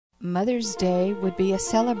Mother's Day would be a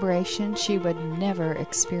celebration she would never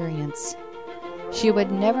experience. She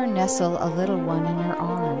would never nestle a little one in her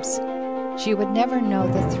arms. She would never know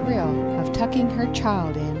the thrill of tucking her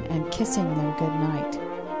child in and kissing them good night.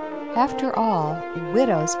 After all,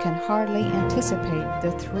 widows can hardly anticipate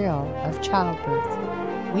the thrill of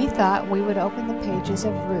childbirth. We thought we would open the pages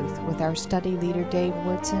of Ruth with our study leader Dave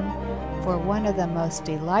Woodson for one of the most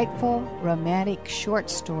delightful, romantic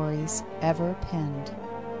short stories ever penned.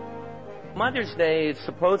 Mother's Day is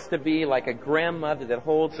supposed to be like a grandmother that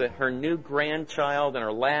holds her new grandchild in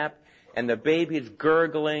her lap, and the baby's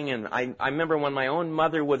gurgling. And I remember when my own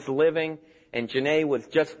mother was living and Janae was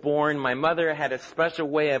just born, my mother had a special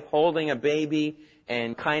way of holding a baby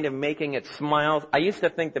and kind of making it smile. I used to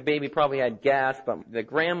think the baby probably had gas, but the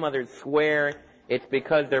grandmothers swear it's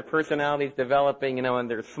because their personality's developing, and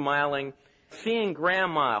they're smiling. Seeing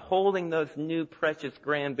Grandma holding those new precious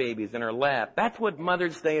grandbabies in her lap, that's what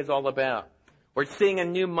Mother's Day is all about. Or seeing a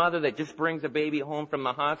new mother that just brings a baby home from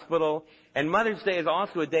the hospital. And Mother's Day is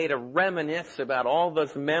also a day to reminisce about all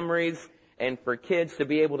those memories and for kids to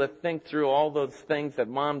be able to think through all those things that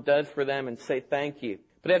Mom does for them and say thank you.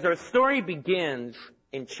 But as our story begins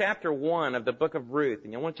in chapter 1 of the book of Ruth,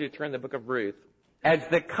 and I want you to turn to the book of Ruth, as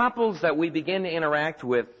the couples that we begin to interact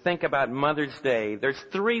with think about Mother's Day, there's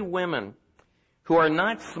 3 women who are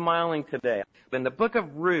not smiling today. In the book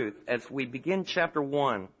of Ruth, as we begin chapter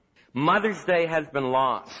 1, Mother's Day has been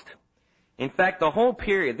lost. In fact, the whole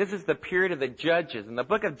period, this is the period of the Judges, and the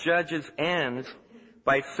book of Judges ends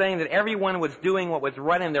by saying that everyone was doing what was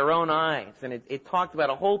right in their own eyes, and it talked about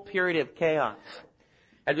a whole period of chaos.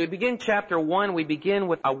 As we begin chapter 1, we begin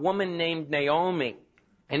with a woman named Naomi,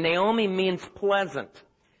 and Naomi means pleasant,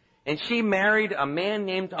 and she married a man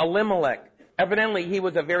named Elimelech. Evidently, he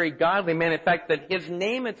was a very godly man. In fact, that his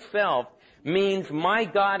name itself means, my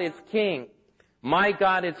God is king. My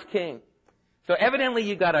God is king. So evidently,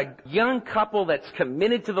 you got a young couple that's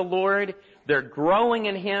committed to the Lord. They're growing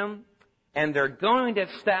in Him, and they're going to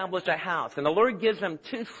establish a house. And the Lord gives them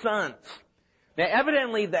 2 sons. Now,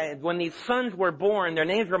 evidently, when these sons were born, their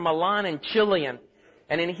names were Mahlon and Chilion.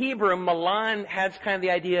 And in Hebrew, Mahlon has kind of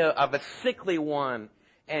the idea of a sickly one.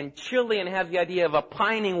 And Chilion has the idea of a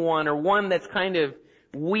pining one, or one that's kind of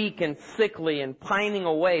weak and sickly and pining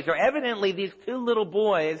away. So evidently these 2 little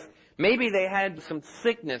boys, maybe they had some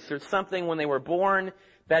sickness or something when they were born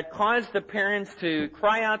that caused the parents to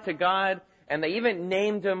cry out to God, and they even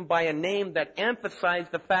named them by a name that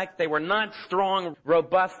emphasized the fact they were not strong,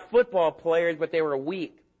 robust football players, but they were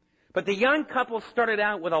weak. But the young couple started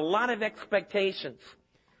out with a lot of expectations.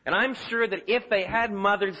 And I'm sure that if they had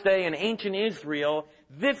Mother's Day in ancient Israel,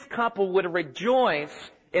 this couple would rejoice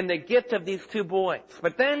in the gift of these 2 boys.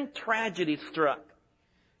 But then tragedy struck.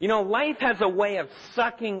 Life has a way of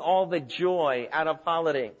sucking all the joy out of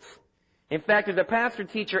holidays. In fact, as a pastor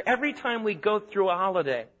teacher, every time we go through a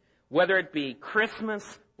holiday, whether it be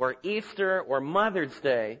Christmas or Easter or Mother's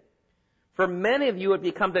Day, for many of you it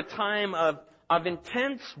becomes a time of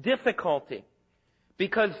intense difficulty.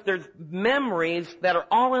 Because there's memories that are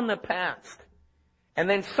all in the past. And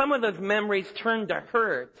then some of those memories turn to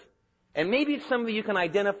hurt. And maybe some of you can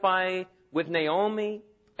identify with Naomi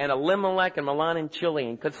and Elimelech and Mahlon and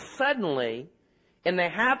Chilion. Because suddenly, in the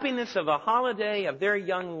happiness of the holiday of their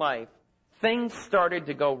young life, things started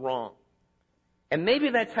to go wrong. And maybe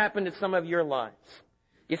that's happened to some of your lives.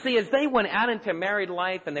 You see, as they went out into married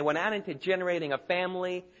life and they went out into generating a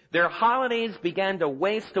family, their holidays began to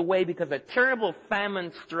waste away because a terrible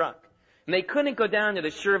famine struck. And they couldn't go down to the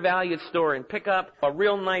Sure Value store and pick up a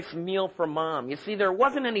real nice meal for Mom. You see, there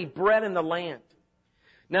wasn't any bread in the land.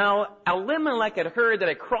 Now, Elimelech had heard that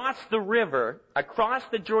across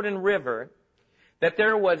the Jordan River, that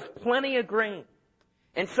there was plenty of grain.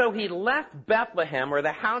 And so he left Bethlehem, or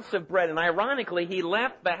the house of bread, and ironically, he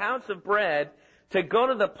left the house of bread to go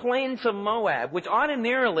to the plains of Moab, which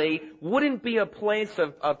ordinarily wouldn't be a place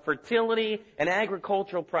of fertility and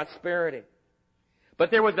agricultural prosperity.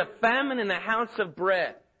 But there was a famine in the house of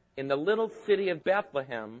bread in the little city of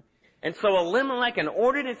Bethlehem. And so Elimelech, in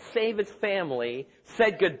order to save his family,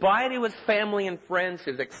 said goodbye to his family and friends,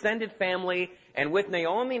 his extended family, and with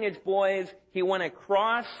Naomi and his boys, he went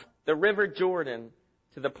across the river Jordan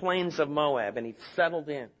to the plains of Moab, and he settled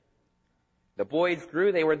in. The boys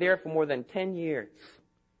grew. They were there for more than 10 years.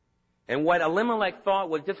 And what Elimelech thought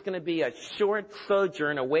was just going to be a short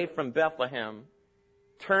sojourn away from Bethlehem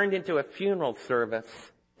turned into a funeral service,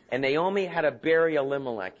 and Naomi had to bury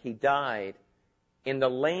Elimelech. He died in the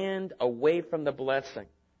land away from the blessing.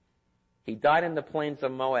 He died in the plains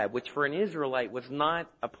of Moab, which for an Israelite was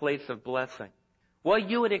not a place of blessing. Well,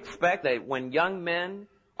 you would expect that when young men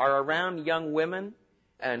are around young women,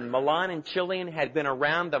 and Milan and Chilion had been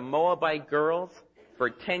around the Moabite girls for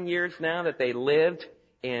 10 years now that they lived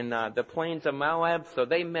in the plains of Moab. So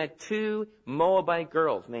they met two Moabite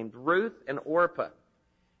girls named Ruth and Orpah,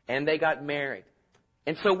 and they got married.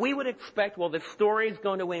 And so we would expect, well, the story is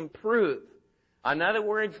going to improve. In other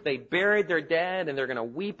words, they buried their dad and they're going to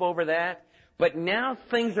weep over that. But now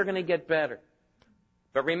things are going to get better.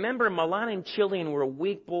 But remember, Milan and Chilion were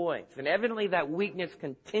weak boys. And evidently that weakness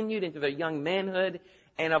continued into their young manhood.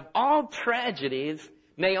 And of all tragedies,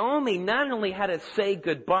 Naomi not only had to say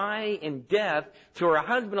goodbye in death to her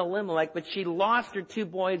husband Elimelech, but she lost her two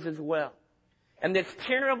boys as well. And this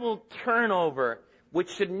terrible turnover, which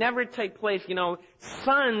should never take place. You know,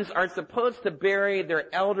 sons are supposed to bury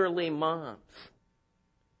their elderly moms.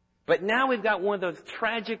 But now we've got one of those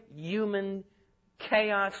tragic human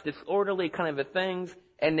chaos, disorderly kind of a things.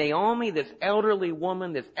 And Naomi, this elderly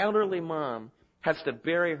woman, this elderly mom, has to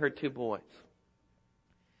bury her two boys.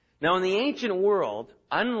 Now in the ancient world,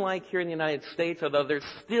 unlike here in the United States, although there's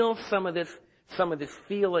still some of this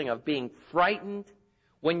feeling of being frightened,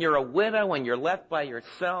 when you're a widow, when you're left by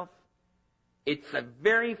yourself, it's a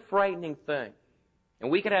very frightening thing.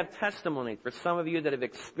 And we could have testimony for some of you that have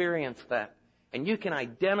experienced that. And you can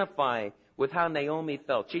identify with how Naomi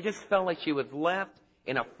felt. She just felt like she was left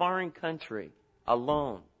in a foreign country,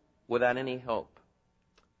 alone, without any hope.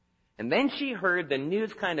 And then she heard the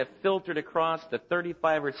news kind of filtered across the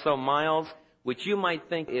 35 or so miles, which you might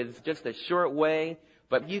think is just a short way,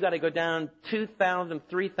 but you got to go down 2,000,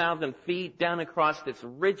 3,000 feet down across this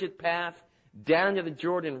rigid path, down to the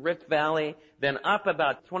Jordan Rift Valley, then up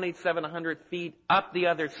about 2,700 feet, up the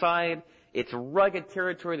other side. It's rugged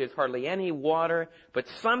territory, there's hardly any water, but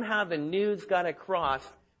somehow the news got across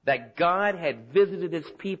that God had visited his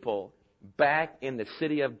people back in the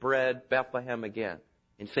city of bread, Bethlehem again.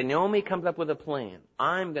 And so Naomi comes up with a plan.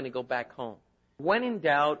 I'm going to go back home. When in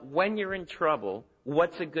doubt, when you're in trouble,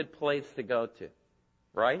 what's a good place to go to?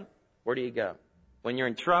 Right? Where do you go? When you're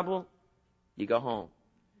in trouble, you go home.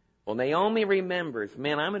 Well, Naomi remembers,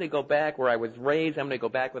 man, I'm going to go back where I was raised. I'm going to go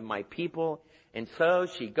back with my people. And so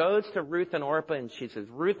she goes to Ruth and Orpah and she says,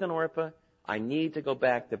 Ruth and Orpah, I need to go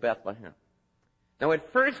back to Bethlehem. Now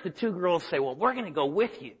at first the two girls say, well, we're going to go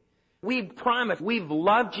with you. We've promised, we've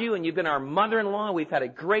loved you and you've been our mother-in-law. We've had a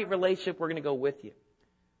great relationship. We're going to go with you.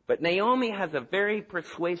 But Naomi has a very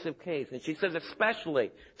persuasive case. And she says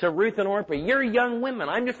especially to Ruth and Orpah, you're young women.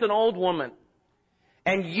 I'm just an old woman.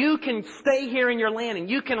 And you can stay here in your land and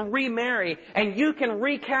you can remarry and you can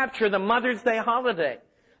recapture the Mother's Day holiday.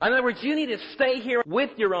 In other words, you need to stay here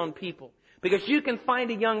with your own people because you can find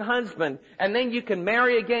a young husband and then you can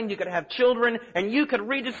marry again, you could have children, and you could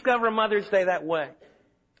rediscover Mother's Day that way.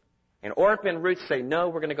 And Orpah and Ruth say, no,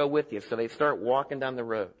 we're going to go with you. So they start walking down the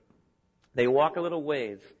road. They walk a little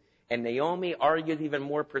ways, and Naomi argues even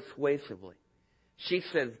more persuasively. She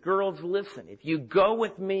says, girls, listen, if you go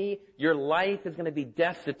with me, your life is going to be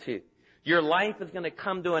destitute. Your life is going to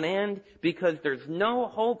come to an end because there's no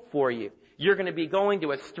hope for you. You're going to be going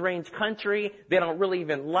to a strange country. They don't really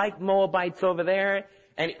even like Moabites over there.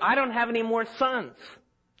 And I don't have any more sons.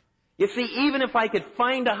 You see, even if I could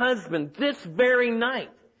find a husband this very night,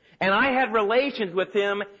 and I had relations with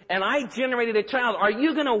him, and I generated a child, are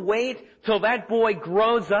you going to wait till that boy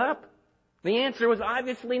grows up? The answer was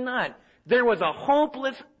obviously not. There was a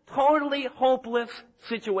hopeless, totally hopeless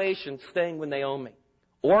situation staying with Naomi.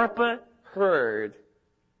 Orpah heard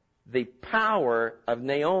the power of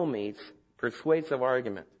Naomi's persuasive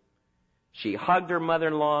argument. She hugged her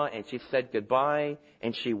mother-in-law and she said goodbye,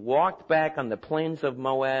 and she walked back on the plains of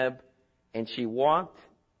Moab, and she walked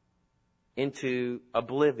into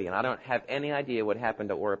oblivion. I don't have any idea what happened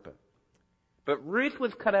to Orpah. But Ruth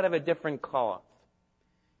was cut out of a different cloth.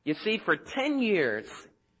 You see, for 10 years,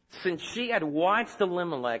 since she had watched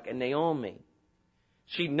Elimelech and Naomi,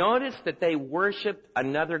 she noticed that they worshipped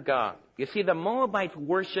another god. You see, the Moabites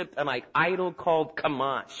worshipped an idol called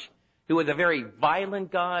Chemosh, who was a very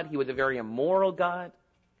violent god. He was a very immoral god.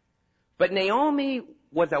 But Naomi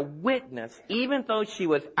was a witness, even though she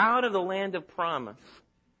was out of the land of promise,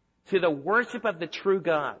 to the worship of the true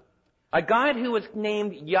God. A God who was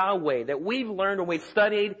named Yahweh, that we've learned when we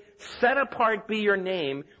studied, set apart be your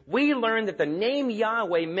name. We learned that the name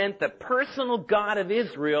Yahweh meant the personal God of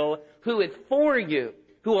Israel who is for you,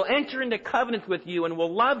 who will enter into covenants with you and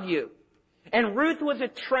will love you. And Ruth was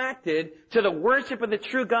attracted to the worship of the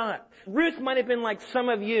true God. Ruth might have been like some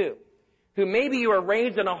of you, who maybe you were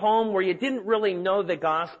raised in a home where you didn't really know the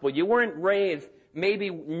gospel. You weren't raised maybe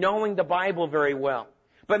knowing the Bible very well.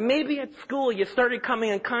 But maybe at school you started coming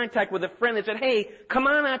in contact with a friend that said, hey, come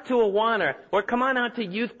on out to Awana or come on out to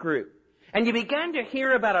youth group. And you began to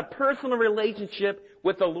hear about a personal relationship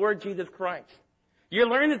with the Lord Jesus Christ. You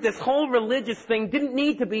learn that this whole religious thing didn't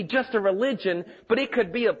need to be just a religion, but it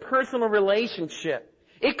could be a personal relationship.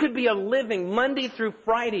 It could be a living Monday through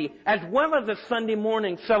Friday as well as a Sunday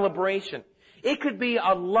morning celebration. It could be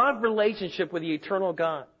a love relationship with the eternal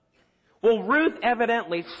God. Well, Ruth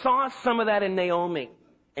evidently saw some of that in Naomi,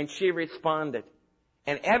 and she responded.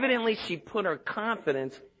 And evidently she put her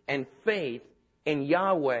confidence and faith in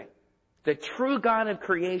Yahweh, the true God of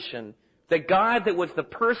creation, the God that was the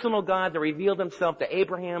personal God that revealed himself to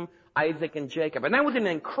Abraham, Isaac, and Jacob. And that was an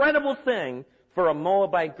incredible thing for a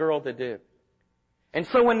Moabite girl to do. And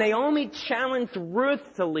so when Naomi challenged Ruth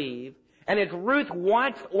to leave, and as Ruth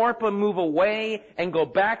watched Orpah move away and go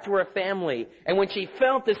back to her family, and when she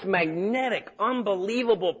felt this magnetic,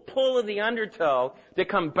 unbelievable pull of the undertow to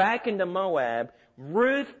come back into Moab,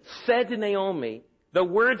 Ruth said to Naomi the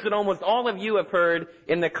words that almost all of you have heard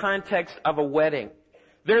in the context of a wedding.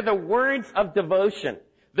 They're the words of devotion.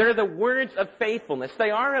 They're the words of faithfulness.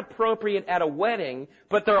 They are appropriate at a wedding,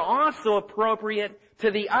 but they're also appropriate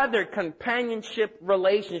to the other companionship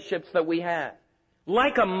relationships that we have.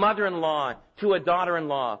 Like a mother-in-law to a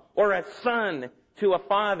daughter-in-law, or a son to a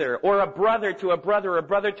father, or a brother to a brother, or a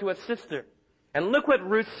brother to a sister. And look what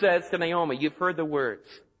Ruth says to Naomi. You've heard the words.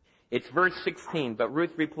 It's verse 16, but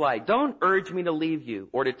Ruth replied, "Don't urge me to leave you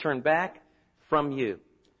or to turn back from you.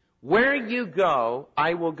 Where you go,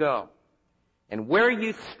 I will go. And where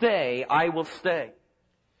you stay, I will stay.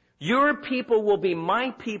 Your people will be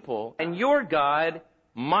my people, and your God,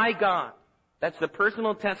 my God." That's the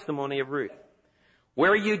personal testimony of Ruth.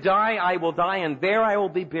 "Where you die, I will die, and there I will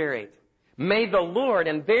be buried. May the Lord,"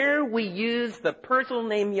 and there we use the personal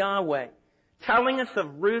name Yahweh, telling us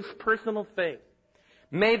of Ruth's personal faith.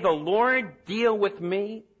 "May the Lord deal with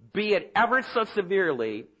me, be it ever so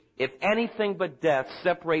severely, if anything but death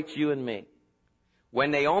separates you and me."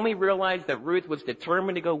 When Naomi realized that Ruth was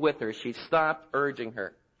determined to go with her, she stopped urging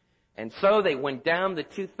her. And so they went down the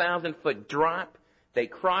 2,000-foot drop. They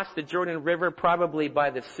crossed the Jordan River, probably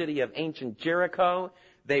by the city of ancient Jericho.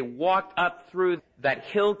 They walked up through that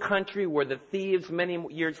hill country where the thieves many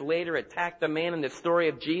years later attacked the man in the story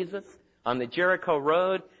of Jesus on the Jericho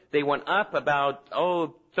Road. They went up about,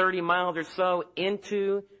 30 miles or so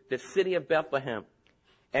into the city of Bethlehem.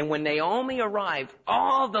 And when Naomi arrived,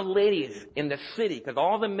 all the ladies in the city, because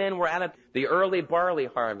all the men were out of the early barley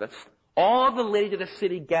harvest, all the ladies of the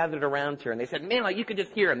city gathered around her. And they said, man, like you could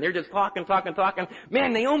just hear them. They're just talking.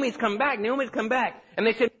 Man, Naomi's come back. And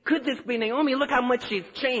they said, could this be Naomi? Look how much she's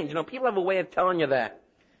changed. People have a way of telling you that.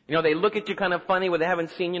 They look at you kind of funny when they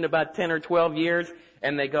haven't seen you in about 10 or 12 years.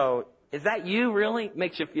 And they go, is that you really?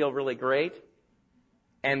 Makes you feel really great.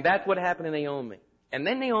 And that's what happened to Naomi. And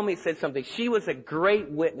then Naomi said something. She was a great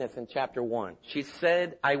witness in chapter 1. She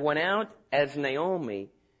said, "I went out as Naomi,"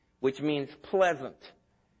 which means pleasant.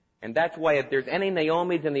 And that's why if there's any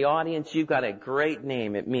Naomis in the audience, you've got a great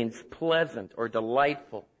name. It means pleasant or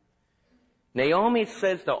delightful. Naomi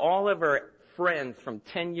says to all of her friends from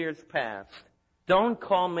 10 years past, "Don't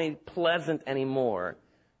call me pleasant anymore.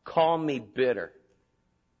 Call me bitter."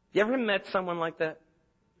 You ever met someone like that?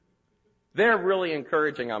 They're really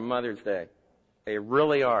encouraging on Mother's Day. They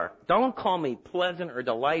really are. Don't call me pleasant or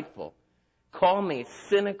delightful. Call me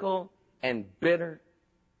cynical and bitter.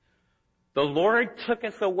 The Lord took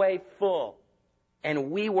us away full, and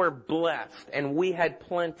we were blessed, and we had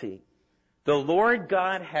plenty. The Lord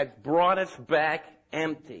God has brought us back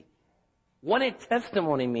empty. What a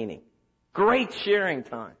testimony meeting. Great sharing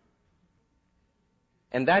time.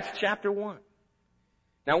 And that's chapter 1.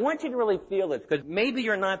 Now I want you to really feel this, because maybe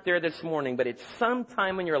you're not there this morning, but it's some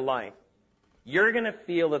time in your life you're going to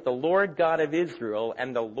feel that the Lord God of Israel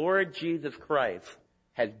and the Lord Jesus Christ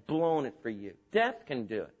has blown it for you. Death can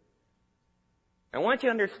do it. I want you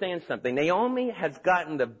to understand something. Naomi has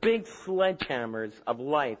gotten the big sledgehammers of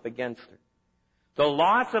life against her. The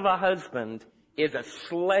loss of a husband is a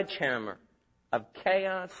sledgehammer of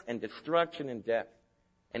chaos and destruction and death.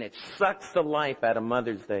 And it sucks the life out of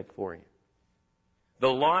Mother's Day for you.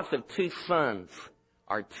 The loss of 2 sons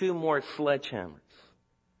are 2 more sledgehammers.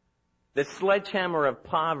 The sledgehammer of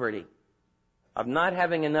poverty, of not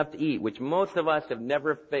having enough to eat, which most of us have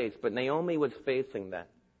never faced, but Naomi was facing that.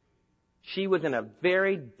 She was in a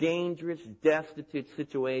very dangerous, destitute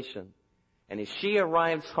situation. And as she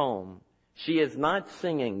arrives home, she is not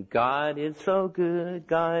singing, "God is so good,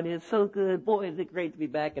 God is so good, boy is it great to be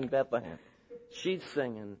back in Bethlehem." She's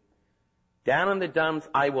singing, "Down in the dumps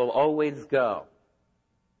I will always go."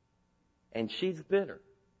 And she's bitter.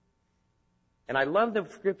 And I love the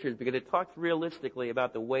scriptures because it talks realistically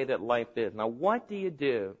about the way that life is. Now, what do you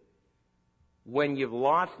do when you've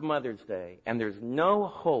lost Mother's Day and there's no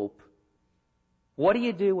hope What do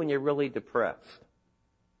you do when you're really depressed?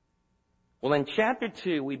 Well, in chapter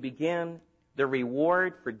 2, we begin the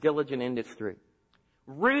reward for diligent industry.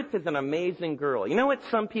 Ruth is an amazing girl. You know what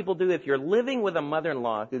some people do? If you're living with a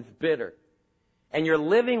mother-in-law who's bitter, and you're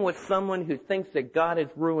living with someone who thinks that God has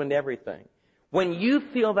ruined everything, when you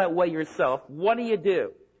feel that way yourself, what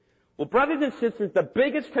do? Well, brothers and sisters, the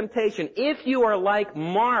biggest temptation, if you are like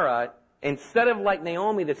Mara instead of like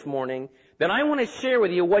Naomi this morning, then I want to share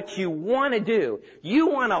with you what you want to do. You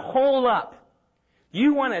want to hole up.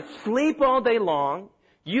 You want to sleep all day long.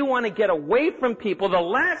 You want to get away from people. The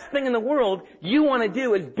last thing in the world you want to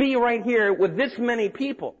do is be right here with this many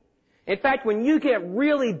people. In fact, when you get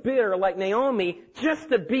really bitter like Naomi, just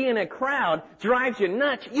to be in a crowd drives you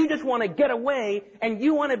nuts. You just want to get away and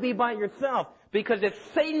you want to be by yourself. Because if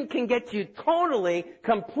Satan can get you totally,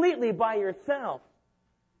 completely by yourself,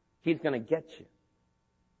 he's going to get you.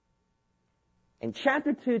 And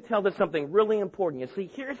chapter 2 tells us something really important. You see,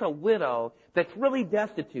 here's a widow that's really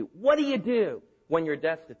destitute. What do you do when you're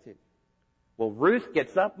destitute? Well, Ruth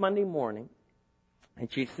gets up Monday morning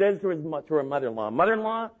and she says to her mother-in-law,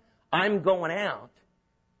 "Mother-in-law, I'm going out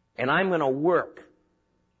and I'm going to work."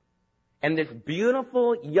 And this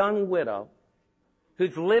beautiful young widow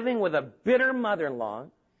who's living with a bitter mother-in-law,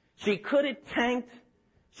 she could have tanked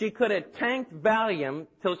Valium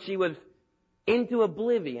till she was into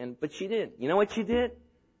oblivion, but she didn't. You know what she did?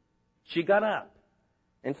 She got up.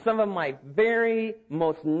 And some of my very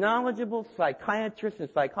most knowledgeable psychiatrists and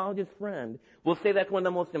psychologist friends will say that's one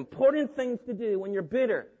of the most important things to do when you're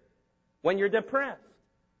bitter, when you're depressed.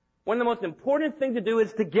 One of the most important things to do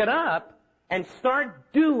is to get up and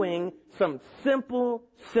start doing some simple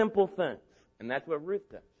things. And that's what Ruth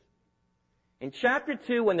does. In chapter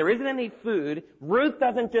 2, when there isn't any food, Ruth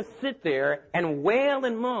doesn't just sit there and wail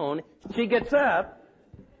and moan. She gets up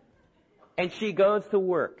and she goes to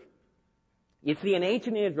work. You see, in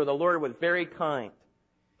ancient Israel, the Lord was very kind.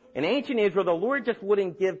 In ancient Israel, the Lord just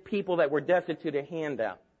wouldn't give people that were destitute a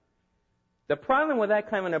handout. The problem with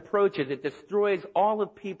that kind of an approach is it destroys all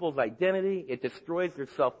of people's identity. It destroys their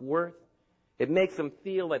self-worth. It makes them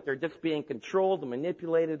feel that they're just being controlled and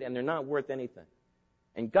manipulated and they're not worth anything.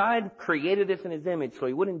 And God created us in His image, so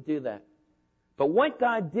He wouldn't do that. But what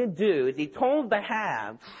God did do is He told the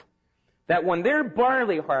haves that when their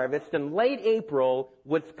barley harvest in late April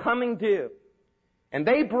was coming due, and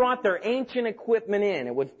they brought their ancient equipment in,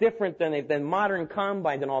 it was different than modern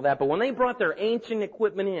combines and all that, but when they brought their ancient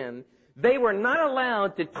equipment in, they were not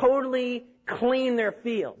allowed to totally clean their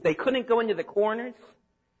field. They couldn't go into the corners.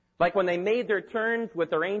 Like when they made their turns with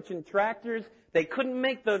their ancient tractors, they couldn't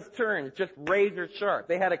make those turns just razor sharp.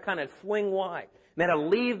 They had to kind of swing wide. They had to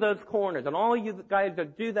leave those corners. And all you guys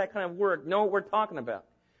that do that kind of work know what we're talking about.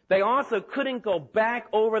 They also couldn't go back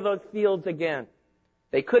over those fields again.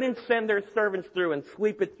 They couldn't send their servants through and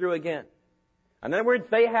sweep it through again. In other words,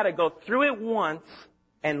 they had to go through it once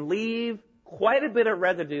and leave quite a bit of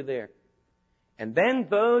residue there. And then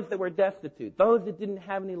those that were destitute, those that didn't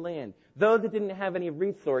have any land, those that didn't have any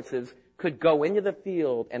resources could go into the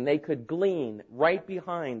field and they could glean right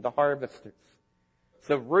behind the harvesters.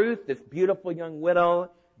 So Ruth, this beautiful young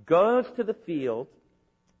widow, goes to the field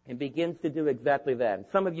and begins to do exactly that. And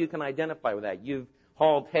some of you can identify with that. You've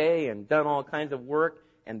hauled hay and done all kinds of work,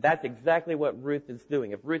 and that's exactly what Ruth is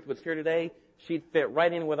doing. If Ruth was here today, she'd fit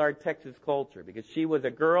right in with our Texas culture because she was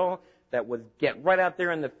a girl that would get right out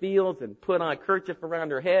there in the fields and put on a kerchief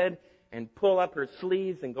around her head and pull up her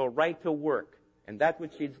sleeves and go right to work. And that's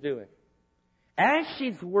what she's doing. As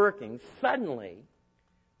she's working, suddenly,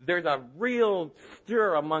 there's a real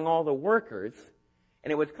stir among all the workers.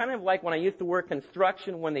 And it was kind of like when I used to work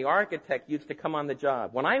construction when the architect used to come on the job.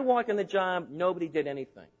 When I walked in the job, nobody did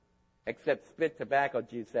anything except spit tobacco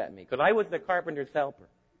juice at me because I was the carpenter's helper.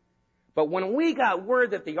 But when we got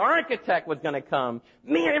word that the architect was going to come,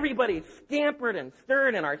 man, everybody scampered and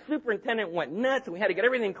stirred, and our superintendent went nuts, and we had to get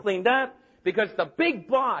everything cleaned up because the big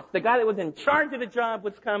boss, the guy that was in charge of the job,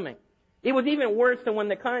 was coming. It was even worse than when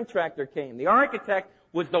the contractor came. The architect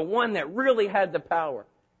was the one that really had the power.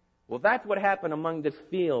 Well, that's what happened among this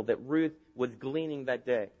field that Ruth was gleaning that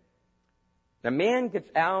day. The man gets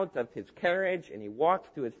out of his carriage, and he walks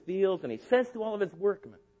to his fields, and he says to all of his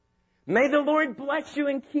workmen, "May the Lord bless you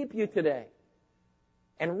and keep you today."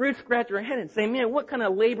 And Ruth scratched her head and say, "Man, what kind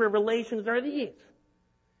of labor relations are these?"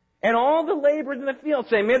 And all the laborers in the field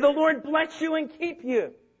say, "May the Lord bless you and keep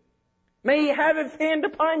you. May He have His hand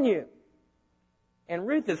upon you." And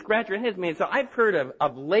Ruth is scratching her head. Man, so I've heard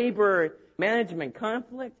of labor management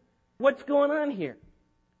conflict. What's going on here?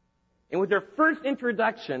 It was their first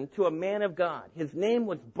introduction to a man of God. His name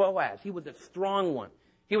was Boaz. He was a strong one.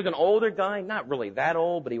 He was an older guy, not really that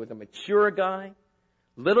old, but he was a mature guy.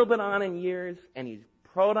 Little bit on in years, and he's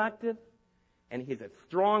productive, and he's a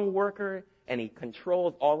strong worker, and he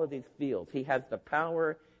controls all of these fields. He has the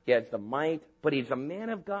power, he has the might, but he's a man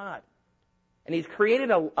of God. And he's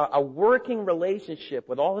created a working relationship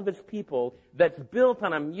with all of his people that's built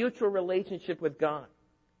on a mutual relationship with God.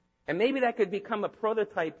 And maybe that could become a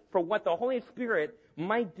prototype for what the Holy Spirit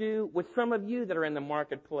might do with some of you that are in the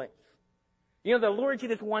marketplace. You know, the Lord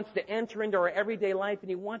Jesus wants to enter into our everyday life, and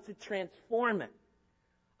he wants to transform it.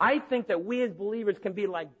 I think that we as believers can be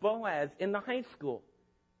like Boaz in the high school,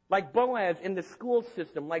 like Boaz in the school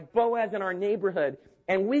system, like Boaz in our neighborhood,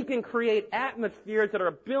 and we can create atmospheres that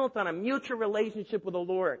are built on a mutual relationship with the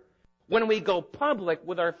Lord when we go public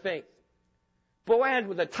with our faith. Boaz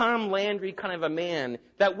was a Tom Landry kind of a man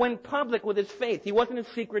that went public with his faith. He wasn't a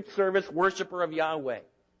Secret Service worshiper of Yahweh.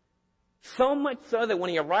 So much so that when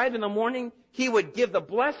he arrived in the morning, he would give the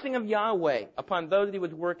blessing of Yahweh upon those that he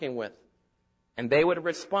was working with. And they would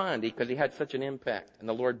respond because he had such an impact. And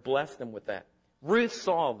the Lord blessed him with that. Ruth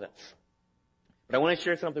saw this. But I want to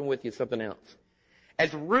share something with you, something else.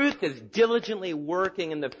 As Ruth is diligently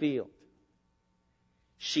working in the field,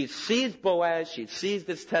 she sees Boaz, she sees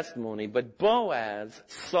this testimony, but Boaz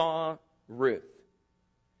saw Ruth.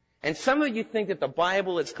 And some of you think that the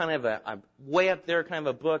Bible is kind of a way up there kind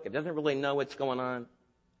of a book. It doesn't really know what's going on.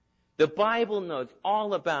 The Bible knows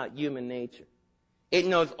all about human nature. It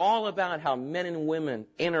knows all about how men and women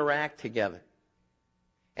interact together.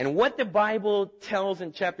 And what the Bible tells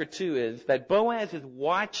in chapter 2 is that Boaz is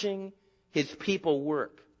watching his people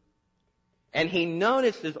work. And he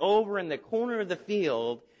notices over in the corner of the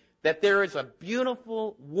field that there is a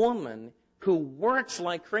beautiful woman who works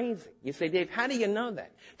like crazy. You say, Dave, how do you know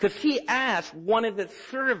that? Because he asked one of his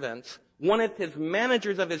servants, one of his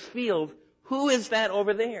managers of his field, who is that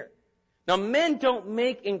over there? Now, men don't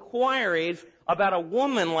make inquiries about a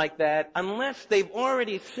woman like that unless they've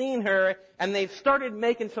already seen her and they've started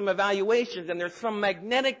making some evaluations and there's some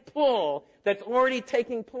magnetic pull that's already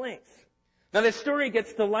taking place. Now, the story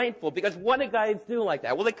gets delightful because what do guys do like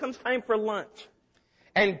that? Well, it comes time for lunch.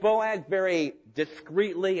 And Boaz, very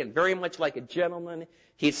discreetly and very much like a gentleman,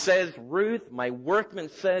 he says, Ruth, my workman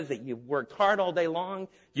says that you've worked hard all day long.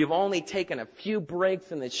 You've only taken a few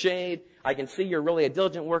breaks in the shade. I can see you're really a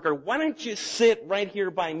diligent worker. Why don't you sit right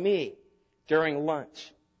here by me during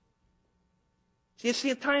lunch? You see,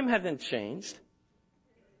 the time hasn't changed.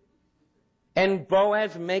 And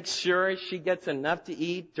Boaz makes sure she gets enough to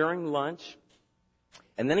eat during lunch.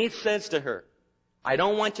 And then he says to her, I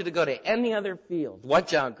don't want you to go to any other field.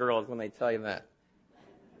 Watch out, girls, when they tell you that.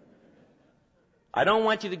 I don't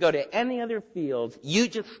want you to go to any other fields. You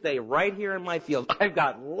just stay right here in my field. I've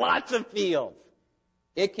got lots of fields.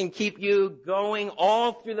 It can keep you going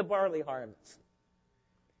all through the barley harvest.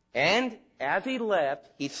 And as he left,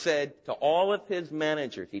 he said to all of his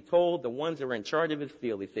managers, he told the ones that were in charge of his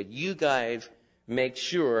field, he said, you guys make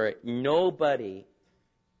sure nobody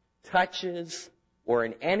touches or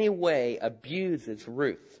in any way abuses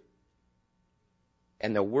Ruth.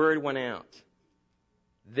 And the word went out.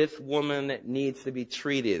 This woman needs to be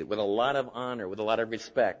treated with a lot of honor, with a lot of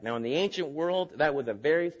respect. Now, in the ancient world, that was a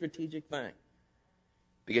very strategic thing.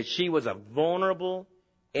 Because she was a vulnerable,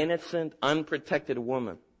 innocent, unprotected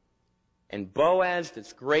woman. And Boaz,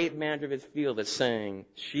 this great manager of his field, is saying,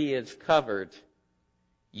 she is covered.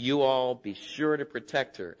 You all be sure to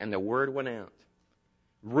protect her. And the word went out.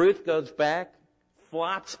 Ruth goes back,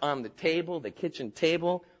 flops on the table, the kitchen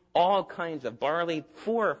table, all kinds of barley,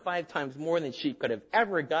 4 or 5 times more than she could have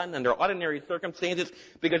ever gotten under ordinary circumstances,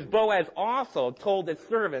 because Boaz also told his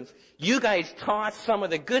servants, you guys toss some of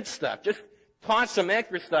the good stuff. Just toss some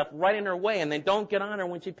extra stuff right in her way, and then don't get on her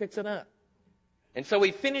when she picks it up. And so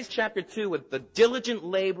we finish chapter 2 with the diligent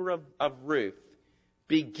labor of Ruth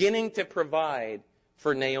beginning to provide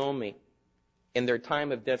for Naomi in their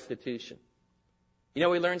time of destitution. You know,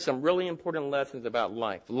 we learned some really important lessons about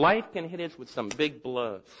life. Life can hit us with some big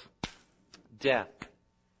blows. Death.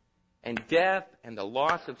 And death and the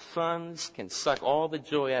loss of sons can suck all the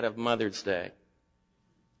joy out of Mother's Day.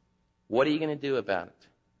 What are you going to do about it?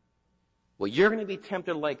 Well, you're going to be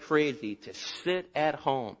tempted like crazy to sit at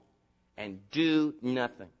home and do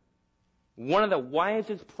nothing. One of the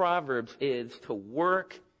wisest proverbs is to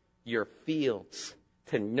work your fields,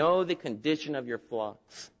 to know the condition of your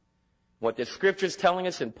flocks. What the Scripture is telling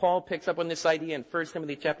us, and Paul picks up on this idea in 1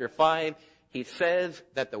 Timothy chapter 5, he says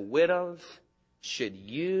that the widows should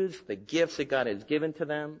use the gifts that God has given to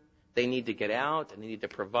them. They need to get out and they need to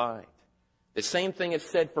provide. The same thing is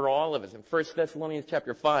said for all of us. In 1 Thessalonians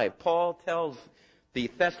chapter 5, Paul tells the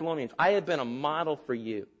Thessalonians, I have been a model for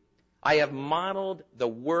you. I have modeled the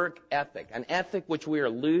work ethic, an ethic which we are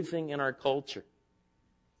losing in our culture.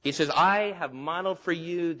 He says, I have modeled for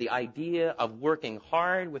you the idea of working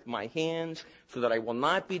hard with my hands so that I will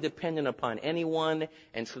not be dependent upon anyone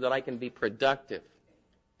and so that I can be productive.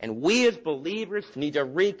 And we as believers need to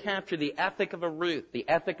recapture the ethic of a Ruth, the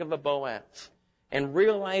ethic of a Boaz, and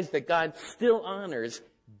realize that God still honors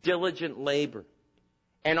diligent labor.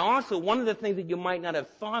 And also, one of the things that you might not have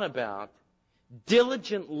thought about,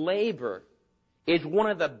 diligent labor is one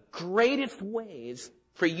of the greatest ways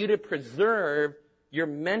for you to preserve your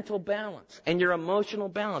mental balance and your emotional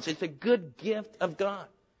balance. It's a good gift of God.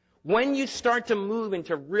 When you start to move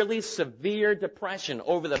into really severe depression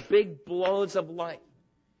over the big blows of life,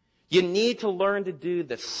 you need to learn to do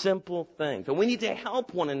the simple things. And we need to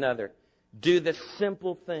help one another do the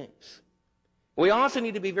simple things. We also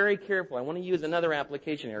need to be very careful. I want to use another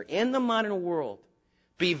application here. In the modern world,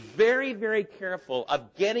 be very, very careful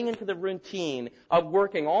of getting into the routine of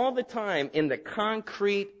working all the time in the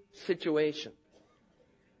concrete situation.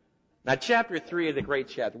 Now, chapter 3 is a great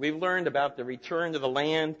chapter. We've learned about the return to the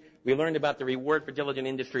land. We learned about the reward for diligent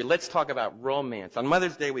industry. Let's talk about romance. On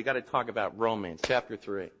Mother's Day, we've got to talk about romance. Chapter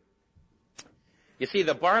 3. You see,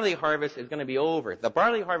 the barley harvest is going to be over. The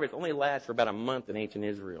barley harvest only lasts for about a month in ancient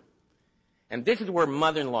Israel. And this is where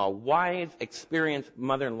mother-in-law, wise, experienced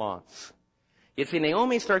mother-in-laws. You see,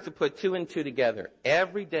 Naomi starts to put two and two together.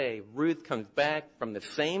 Every day, Ruth comes back from the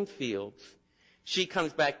same fields. She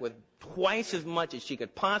comes back with twice as much as she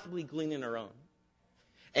could possibly glean in her own.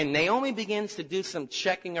 And Naomi begins to do some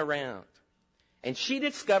checking around. And she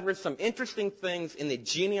discovers some interesting things in the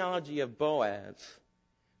genealogy of Boaz,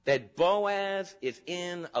 that Boaz is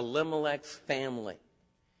in Elimelech's family.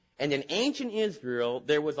 And in ancient Israel,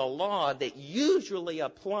 there was a law that usually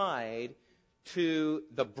applied to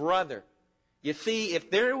the brother. You see, if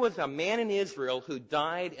there was a man in Israel who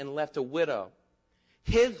died and left a widow,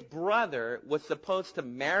 his brother was supposed to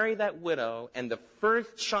marry that widow, and the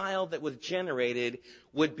first child that was generated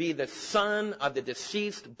would be the son of the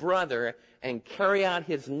deceased brother and carry out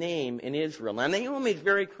his name in Israel. Now, Naomi is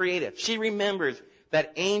very creative. She remembers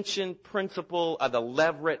that ancient principle of the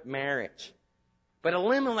levirate marriage. But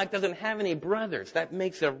Elimelech doesn't have any brothers. That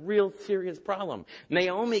makes a real serious problem.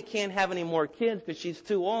 Naomi can't have any more kids because she's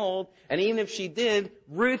too old. And even if she did,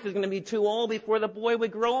 Ruth is going to be too old before the boy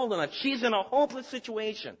would grow old enough. She's in a hopeless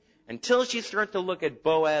situation until she starts to look at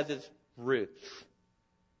Boaz's roots.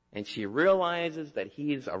 And she realizes that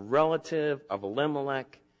he's a relative of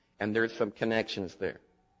Elimelech, and there's some connections there.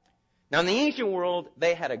 Now, in the ancient world,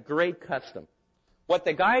 they had a great custom. What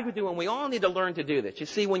the guys would do, and we all need to learn to do this. You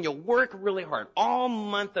see, when you work really hard, all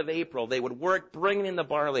month of April, they would work bringing in the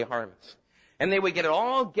barley harvest. And they would get it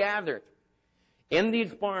all gathered in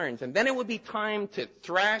these barns. And then it would be time to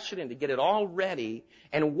thrash it and to get it all ready.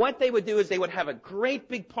 And what they would do is they would have a great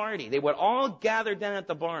big party. They would all gather down at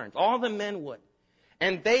the barns. All the men would.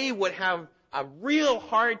 And they would have a real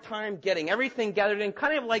hard time getting everything gathered in,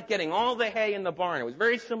 kind of like getting all the hay in the barn. It was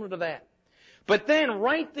very similar to that. But then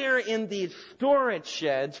right there in these storage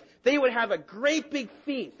sheds, they would have a great big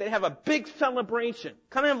feast. They'd have a big celebration,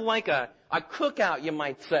 kind of like a cookout, you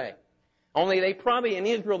might say. Only they probably, in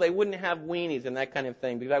Israel, they wouldn't have weenies and that kind of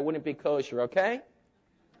thing because that wouldn't be kosher, okay?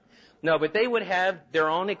 No, but they would have their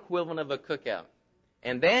own equivalent of a cookout.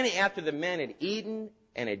 And then after the men had eaten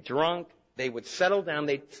and had drunk, they would settle down,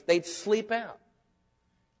 they'd sleep out.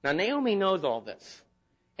 Now, Naomi knows all this.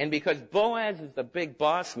 And because Boaz is the big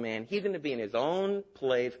boss man, he's going to be in his own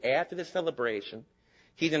place after the celebration.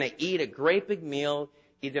 He's going to eat a great big meal.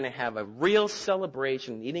 He's going to have a real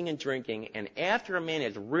celebration, eating and drinking. And after a man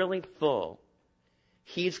is really full,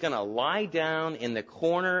 he's going to lie down in the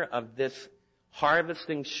corner of this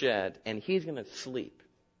harvesting shed, and he's going to sleep.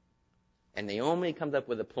 And Naomi comes up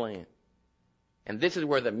with a plan. And this is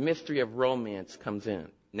where the mystery of romance comes in.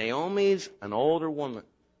 Naomi's an older woman.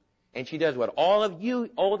 And she does what all of you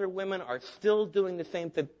older women are still doing the same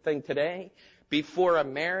thing today. Before a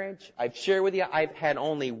marriage, I've shared with you, I've had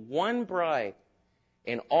only one bride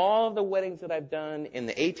in all of the weddings that I've done in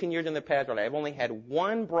the 18 years in the past. I've only had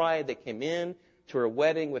one bride that came in to her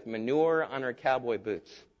wedding with manure on her cowboy boots.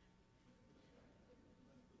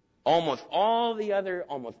 Almost all the other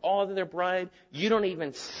brides, you don't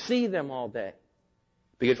even see them all day.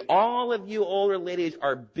 Because all of you older ladies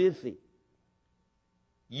are busy.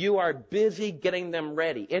 You are busy getting them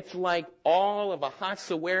ready. It's like all of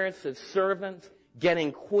Ahasuerus' servants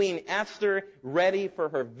getting Queen Esther ready for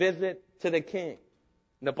her visit to the king.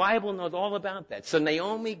 The Bible knows all about that. So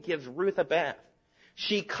Naomi gives Ruth a bath.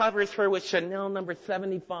 She covers her with Chanel number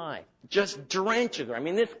 75. Just drenches her. I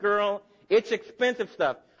mean, this girl, it's expensive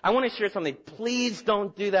stuff. I want to share something. Please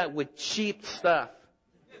don't do that with cheap stuff.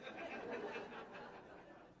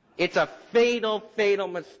 It's a fatal, fatal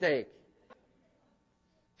mistake.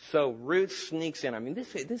 So Ruth sneaks in. I mean,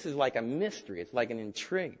 this is like a mystery. It's like an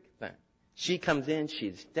intrigue thing. She comes in.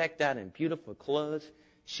 She's decked out in beautiful clothes.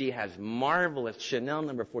 She has marvelous Chanel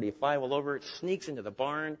number 45 all over. Sneaks into the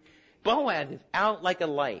barn. Boaz is out like a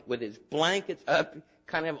light with his blankets up,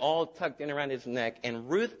 kind of all tucked in around his neck. And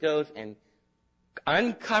Ruth goes and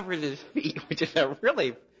uncovers his feet, which is a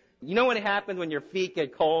really, you know what happens when your feet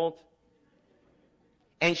get cold?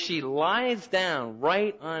 And she lies down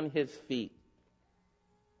right on his feet.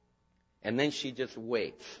 And then she just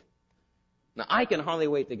waits. Now, I can hardly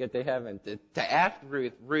wait to get to heaven to ask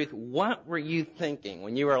Ruth, what were you thinking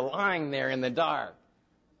when you were lying there in the dark?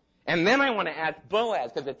 And then I want to ask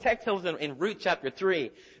Boaz, because the text tells us in Ruth chapter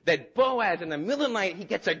 3 that Boaz, in the middle of the night, he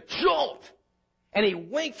gets a jolt. And he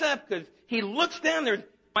wakes up because he looks down there.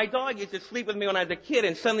 My dog used to sleep with me when I was a kid,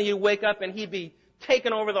 and suddenly you wake up and he'd be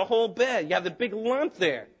taking over the whole bed. You have the big lump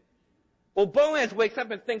there. Well, Boaz wakes up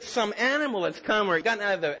and thinks some animal has come or gotten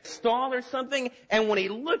out of the stall or something. And when he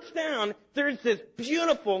looks down, there's this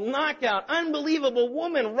beautiful, knockout, unbelievable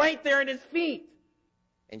woman right there at his feet.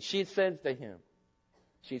 And she says to him,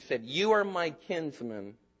 she said, you are my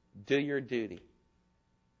kinsman. Do your duty.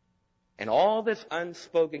 And all this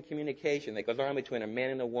unspoken communication that goes on between a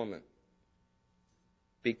man and a woman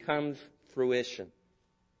becomes fruition.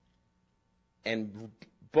 And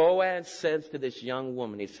Boaz says to this young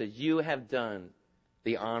woman, he says, you have done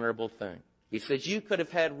the honorable thing. He says, you could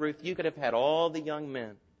have had Ruth, you could have had all the young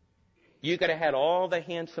men. You could have had all the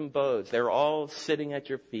handsome beaux. They're all sitting at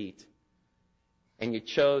your feet. And you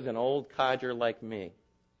chose an old codger like me.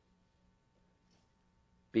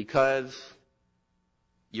 Because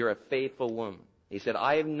you're a faithful woman. He said,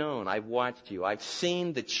 I have known, I've watched you. I've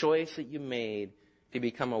seen the choice that you made to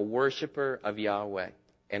become a worshiper of Yahweh.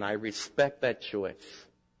 And I respect that choice.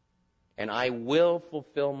 And I will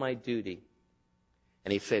fulfill my duty.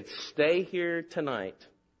 And he said, stay here tonight.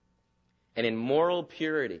 And in moral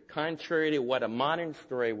purity, contrary to what a modern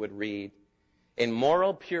story would read, in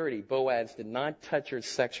moral purity, Boaz did not touch her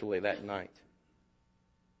sexually that night.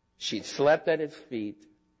 She slept at his feet.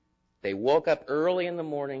 They woke up early in the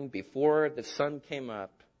morning before the sun came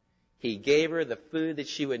up. He gave her the food that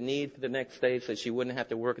she would need for the next day so she wouldn't have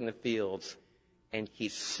to work in the fields. And he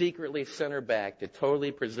secretly sent her back to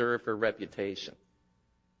totally preserve her reputation.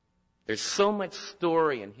 There's so much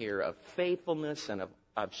story in here of faithfulness and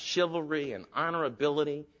of chivalry and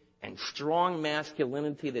honorability and strong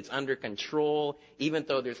masculinity that's under control, even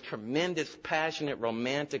though there's tremendous passionate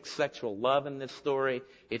romantic sexual love in this story.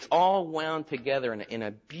 It's all wound together in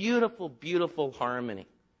a beautiful, beautiful harmony.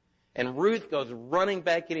 And Ruth goes running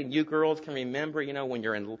back in, and you girls can remember, when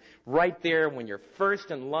you're right there, when you're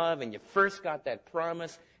first in love and you first got that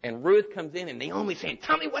promise, and Ruth comes in and Naomi's saying,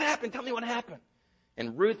 tell me what happened, tell me what happened.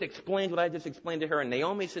 And Ruth explains what I just explained to her, and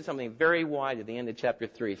Naomi says something very wise at the end of chapter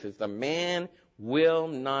 3. She says, the man will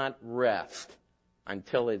not rest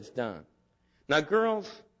until it's done. Now girls,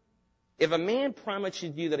 if a man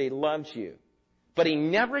promises you that he loves you, but he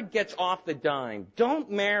never gets off the dime, don't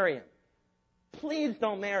marry him. Please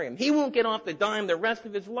don't marry him. He won't get off the dime the rest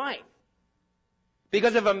of his life.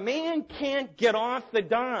 Because if a man can't get off the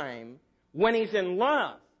dime when he's in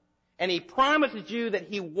love, and he promises you that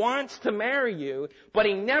he wants to marry you, but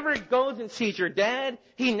he never goes and sees your dad,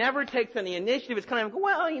 he never takes any initiative, it's kind of,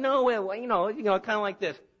 kind of like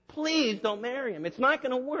this. Please don't marry him. It's not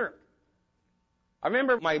going to work. I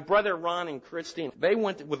remember my brother Ron and Christine, they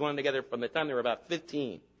went with one together from the time they were about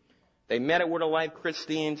 15. They met at Word of Life.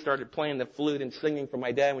 Christine started playing the flute and singing for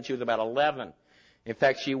my dad when she was about 11. In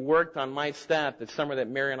fact, she worked on my staff the summer that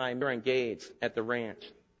Mary and I were engaged at the ranch.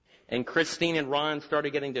 And Christine and Ron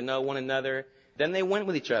started getting to know one another. Then they went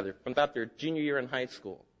with each other from about their junior year in high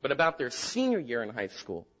school. But about their senior year in high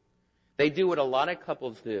school, they do what a lot of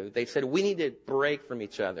couples do. They said, we need to break from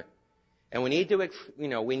each other. And we need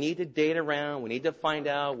to date around. We need to find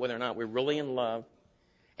out whether or not we're really in love.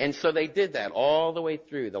 And so they did that all the way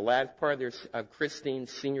through the last part of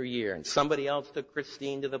Christine's senior year. And somebody else took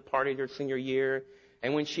Christine to the party their senior year.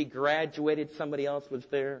 And when she graduated, somebody else was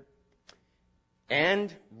there.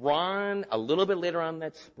 And Ron, a little bit later on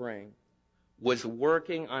that spring, was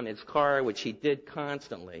working on his car, which he did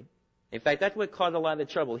constantly. In fact, that's what caused a lot of the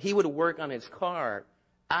trouble. He would work on his car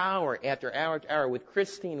hour after hour after hour with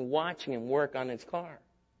Christine watching him work on his car.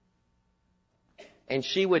 And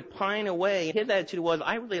she would pine away. His attitude was,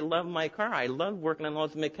 I really love my car. I love working on all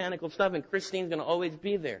this mechanical stuff, and Christine's going to always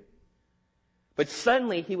be there. But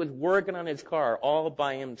suddenly he was working on his car all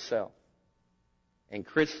by himself. And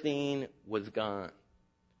Christine was gone.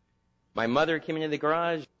 My mother came into the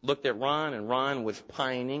garage, looked at Ron, and Ron was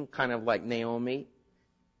pining, kind of like Naomi.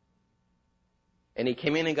 And he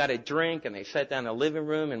came in and got a drink, and they sat down in the living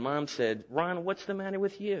room, and Mom said, Ron, what's the matter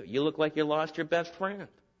with you? You look like you lost your best friend.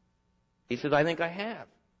 He said, I think I have.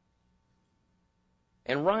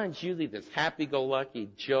 And Ron's usually this happy-go-lucky,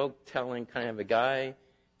 joke-telling kind of a guy.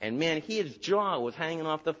 And, man, his jaw was hanging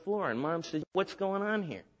off the floor. And Mom said, what's going on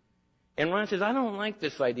here? And Ron says, I don't like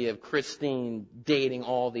this idea of Christine dating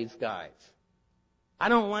all these guys. I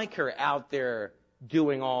don't like her out there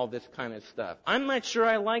doing all this kind of stuff. I'm not sure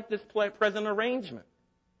I like this present arrangement.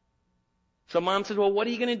 So Mom says, well, what are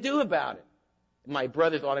you going to do about it? My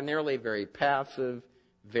brother's ordinarily very passive,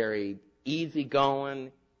 very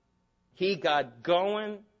easygoing. He got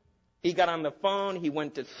going. He got on the phone. He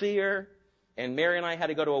went to see her. And Mary and I had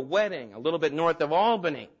to go to a wedding a little bit north of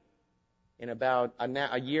Albany in about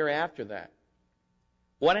a year after that.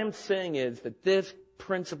 What I'm saying is that this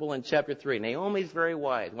principle in chapter 3, Naomi's very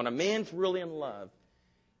wise. When a man's really in love,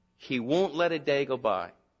 he won't let a day go by.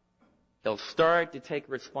 He'll start to take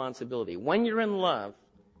responsibility. When you're in love,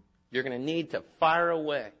 you're going to need to fire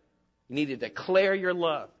away. You need to declare your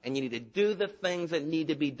love, and you need to do the things that need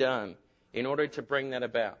to be done in order to bring that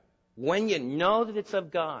about. When you know that it's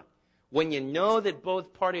of God, when you know that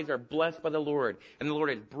both parties are blessed by the Lord, and the Lord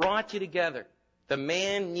has brought you together, the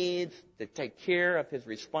man needs to take care of his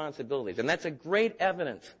responsibilities. And that's a great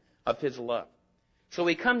evidence of his love. So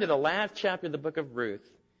we come to the last chapter of the book of Ruth,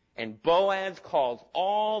 and Boaz calls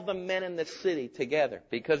all the men in the city together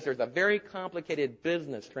because there's a very complicated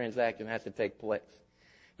business transaction that has to take place.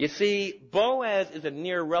 You see, Boaz is a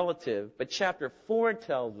near relative, but chapter 4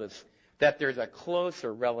 tells us that there's a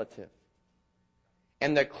closer relative.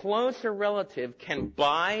 And the closer relative can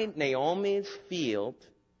buy Naomi's field,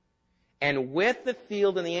 and with the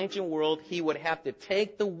field in the ancient world, he would have to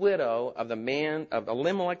take the widow of the man of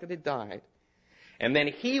Elimelech that had died, and then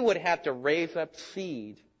he would have to raise up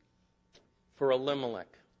seed for Elimelech.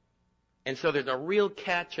 And so there's a real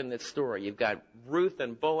catch in this story. You've got Ruth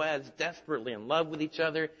and Boaz desperately in love with each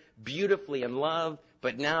other, beautifully in love,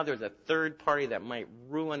 but now there's a third party that might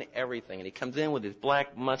ruin everything. And he comes in with his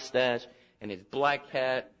black mustache and his black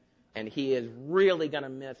hat, and he is really going to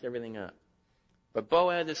mess everything up. But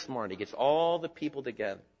Boaz is smart. He gets all the people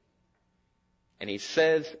together. And he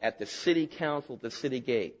says at the city council, at the city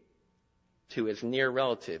gate, to his near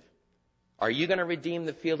relative, are you going to redeem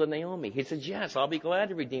the field of Naomi? He says, yes, I'll be glad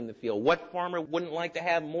to redeem the field. What farmer wouldn't like to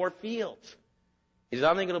have more fields? He says,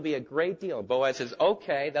 I think it'll be a great deal. Boaz says,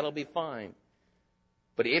 okay, that'll be fine.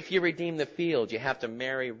 But if you redeem the field, you have to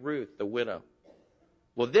marry Ruth, the widow.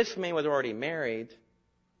 Well, this man was already married,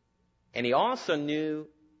 and he also knew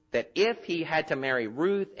that if he had to marry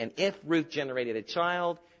Ruth, and if Ruth generated a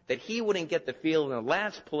child, that he wouldn't get the field in the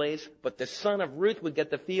last place, but the son of Ruth would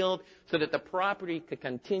get the field so that the property could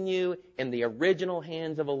continue in the original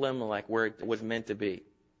hands of Elimelech where it was meant to be.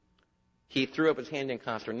 He threw up his hand in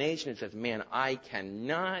consternation and says, man, I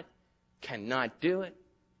cannot do it.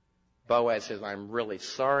 Boaz says, I'm really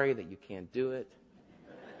sorry that you can't do it.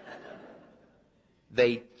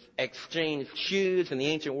 They exchanged shoes in the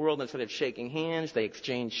ancient world. Instead of shaking hands, they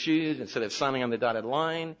exchanged shoes instead of signing on the dotted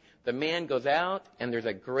line. The man goes out, and there's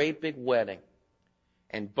a great big wedding.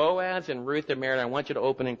 And Boaz and Ruth are married. I want you to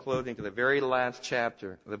open and closing to the very last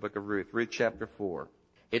chapter of the book of Ruth, Ruth chapter 4.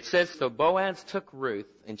 It says, so Boaz took Ruth,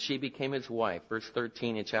 and she became his wife, verse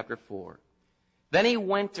 13 in chapter 4. Then he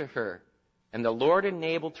went to her, and the Lord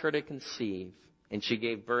enabled her to conceive, and she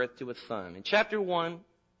gave birth to a son. In chapter 1,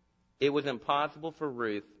 it was impossible for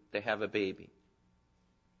Ruth to have a baby.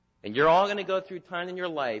 And you're all going to go through time in your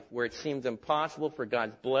life where it seems impossible for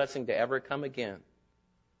God's blessing to ever come again.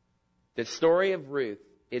 The story of Ruth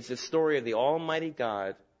is the story of the Almighty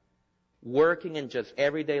God working in just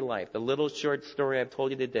everyday life. The little short story I've told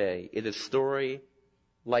you today is a story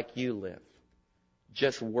like you live.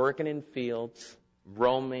 Just working in fields,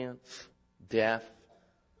 romance, death,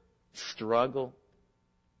 struggle,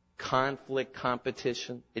 conflict,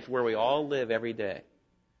 competition. It's where we all live every day.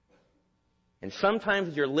 And sometimes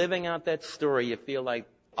as you're living out that story, you feel like,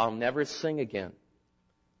 I'll never sing again.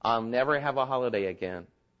 I'll never have a holiday again.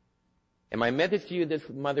 And my message to you this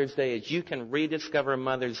Mother's Day is you can rediscover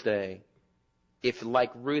Mother's Day if,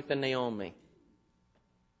 like Ruth and Naomi,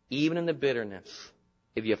 even in the bitterness,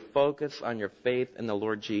 if you focus on your faith in the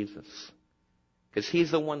Lord Jesus. Because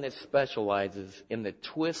He's the one that specializes in the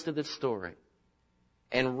twist of the story.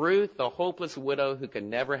 And Ruth, the hopeless widow who could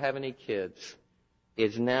never have any kids,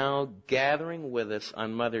 is now gathering with us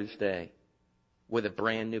on Mother's Day with a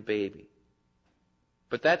brand new baby.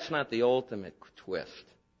 But that's not the ultimate twist.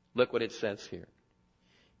 Look what it says here.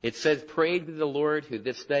 It says, praise be the Lord who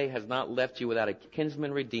this day has not left you without a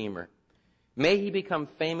kinsman redeemer. May he become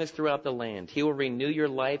famous throughout the land. He will renew your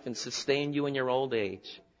life and sustain you in your old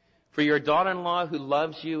age. For your daughter-in-law who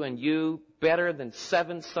loves you and you better than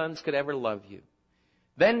 7 sons could ever love you.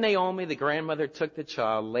 Then Naomi, the grandmother, took the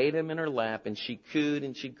child, laid him in her lap, and she cooed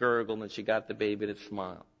and she gurgled and she got the baby to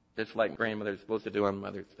smile, just like grandmothers are supposed to do on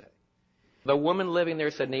Mother's Day. The woman living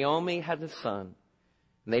there said, Naomi had a son.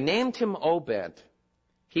 And they named him Obed.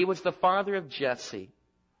 He was the father of Jesse,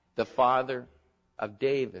 the father of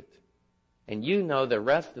David. And you know the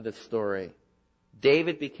rest of the story.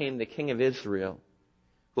 David became the king of Israel,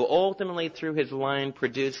 who ultimately through his line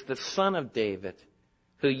produced the son of David,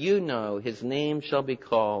 who you know his name shall be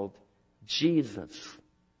called Jesus,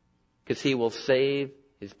 because he will save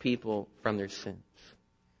his people from their sins.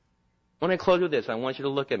 I want to close with this. I want you to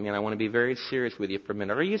look at me, and I want to be very serious with you for a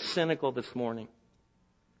minute. Are you cynical this morning?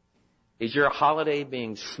 Is your holiday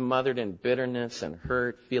being smothered in bitterness and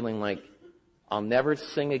hurt, feeling like, I'll never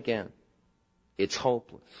sing again? It's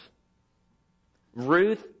hopeless.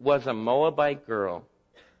 Ruth was a Moabite girl,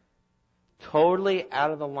 totally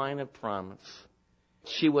out of the line of promise.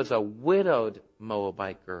 She was a widowed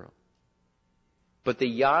Moabite girl. But the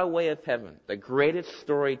Yahweh of heaven, the greatest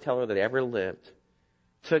storyteller that ever lived,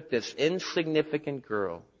 took this insignificant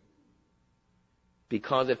girl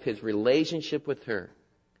because of his relationship with her,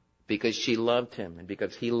 because she loved him and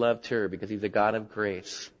because he loved her, because he's a God of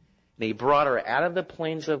grace. And he brought her out of the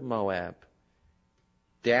plains of Moab,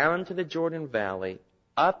 down to the Jordan Valley,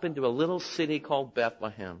 up into a little city called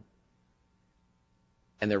Bethlehem.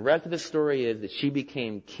 And the rest of the story is that she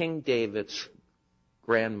became King David's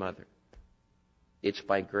grandmother. It's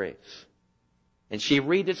by grace. And she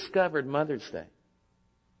rediscovered Mother's Day.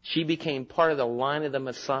 She became part of the line of the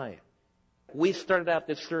Messiah. We started out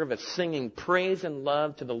this service singing praise and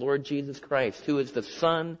love to the Lord Jesus Christ, who is the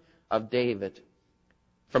Son of David.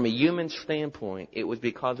 From a human standpoint, it was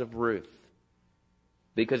because of Ruth.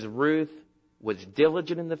 Because Ruth was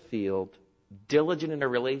diligent in the field, diligent in her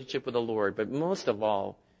relationship with the Lord, but most of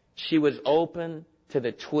all, she was open to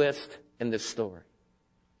the twist in the story.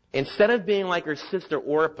 Instead of being like her sister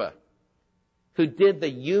Orpah, who did the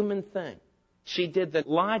human thing, she did the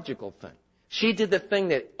logical thing. She did the thing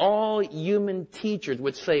that all human teachers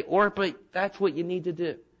would say, Orpah, that's what you need to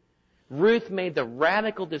do. Ruth made the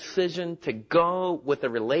radical decision to go with a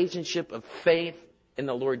relationship of faith in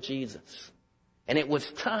the Lord Jesus. And it was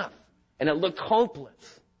tough, and it looked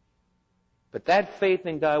hopeless. But that faith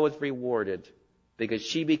in God was rewarded because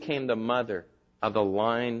she became the mother of the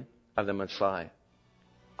line of the Messiah.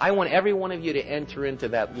 I want every one of you to enter into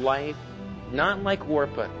that life, not like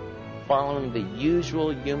Orpah, following the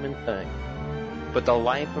usual human thing, but the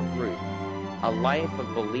life of Ruth, a life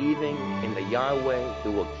of believing in the Yahweh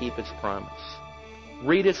who will keep his promise.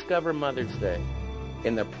 Rediscover Mother's Day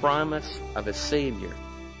in the promise of a Savior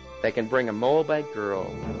that can bring a Moabite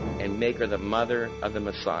girl and make her the mother of the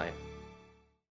Messiah.